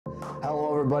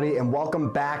Hello everybody and welcome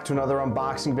back to another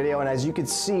unboxing video, and as you can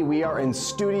see we are in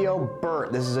Studio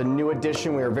Burt. This is a new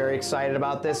addition. We are very excited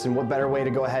about this, and what better way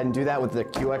to go ahead and do that with the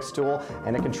QX tool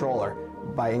and a controller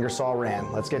by Ingersoll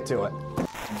Rand. Let's get to it.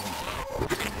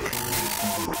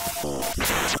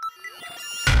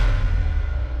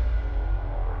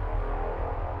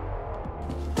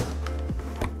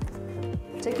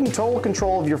 Taking total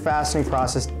control of your fastening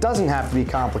process doesn't have to be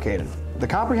complicated. The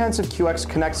comprehensive QX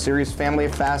Connect series family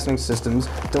of fastening systems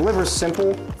delivers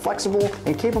simple, flexible,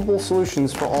 and capable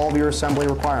solutions for all of your assembly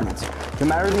requirements. No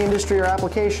matter the industry or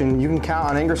application, you can count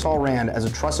on Ingersoll Rand as a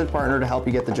trusted partner to help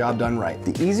you get the job done right.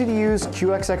 The easy-to-use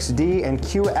QXXD and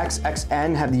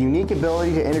QXXN have the unique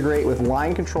ability to integrate with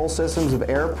line control systems of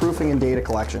air proofing and data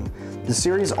collection. The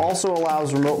series also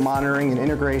allows remote monitoring and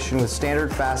integration with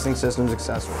standard fastening systems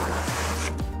accessories.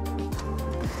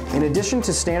 In addition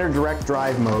to standard direct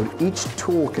drive mode, each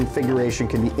tool configuration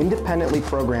can be independently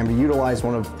programmed to utilize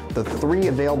one of the 3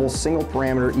 available single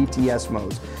parameter ETS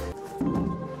modes.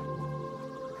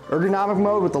 Ergonomic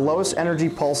mode with the lowest energy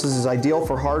pulses is ideal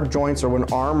for hard joints or when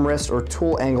arm, wrist, or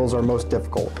tool angles are most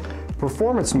difficult.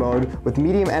 Performance mode with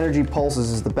medium energy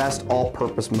pulses is the best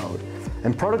all-purpose mode.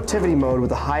 And productivity mode with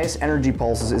the highest energy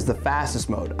pulses is the fastest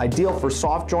mode, ideal for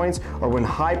soft joints or when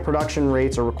high production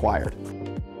rates are required.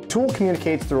 The tool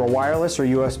communicates through a wireless or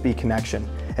USB connection.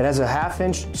 It has a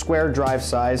 1/2-inch square drive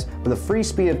size with a free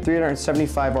speed of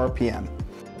 375 RPM.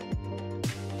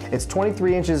 It's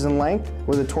 23 inches in length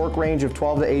with a torque range of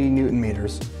 12 to 80 Newton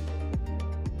meters.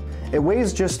 It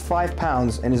weighs just 5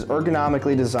 pounds and is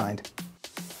ergonomically designed.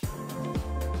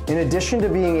 In addition to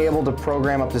being able to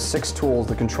program up to 6 tools,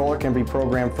 the controller can be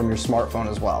programmed from your smartphone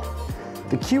as well.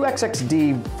 The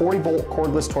QXXD 40-volt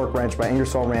cordless torque wrench by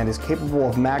Ingersoll Rand is capable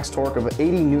of max torque of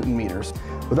 80 Newton meters.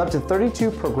 With up to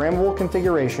 32 programmable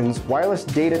configurations, wireless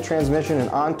data transmission, and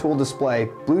on-tool display,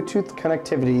 Bluetooth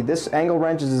connectivity, this angle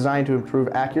wrench is designed to improve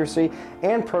accuracy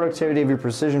and productivity of your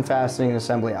precision fastening and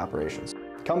assembly operations.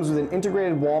 It comes with an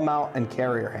integrated wall mount and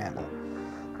carrier handle.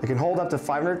 It can hold up to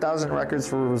 500,000 records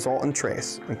for a resultant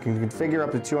trace. It can configure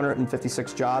up to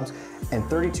 256 jobs and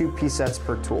 32 piece sets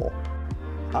per tool.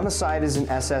 On the side is an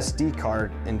SSD card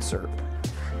insert.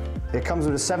 It comes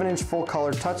with a 7-inch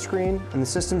full-color touchscreen, and the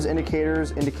system's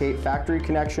indicators indicate factory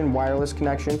connection, wireless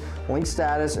connection, link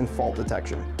status, and fault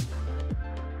detection.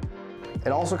 It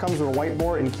also comes with a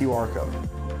whiteboard and QR code.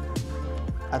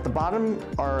 At the bottom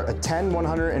are a 10,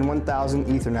 100, and 1000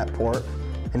 Ethernet port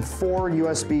and 4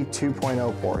 USB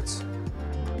 2.0 ports.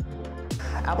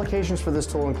 Applications for this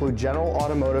tool include general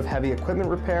automotive, heavy equipment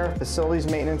repair, facilities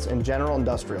maintenance, and general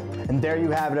industrial. And there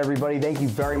you have it, everybody. Thank you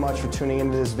very much for tuning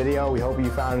into this video. We hope you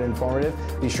found it informative.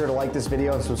 Be sure to like this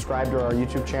video and subscribe to our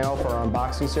YouTube channel for our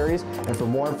unboxing series. And for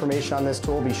more information on this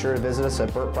tool, be sure to visit us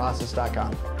at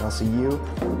burtprocess.com. And I'll see you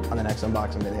on the next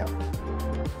unboxing video.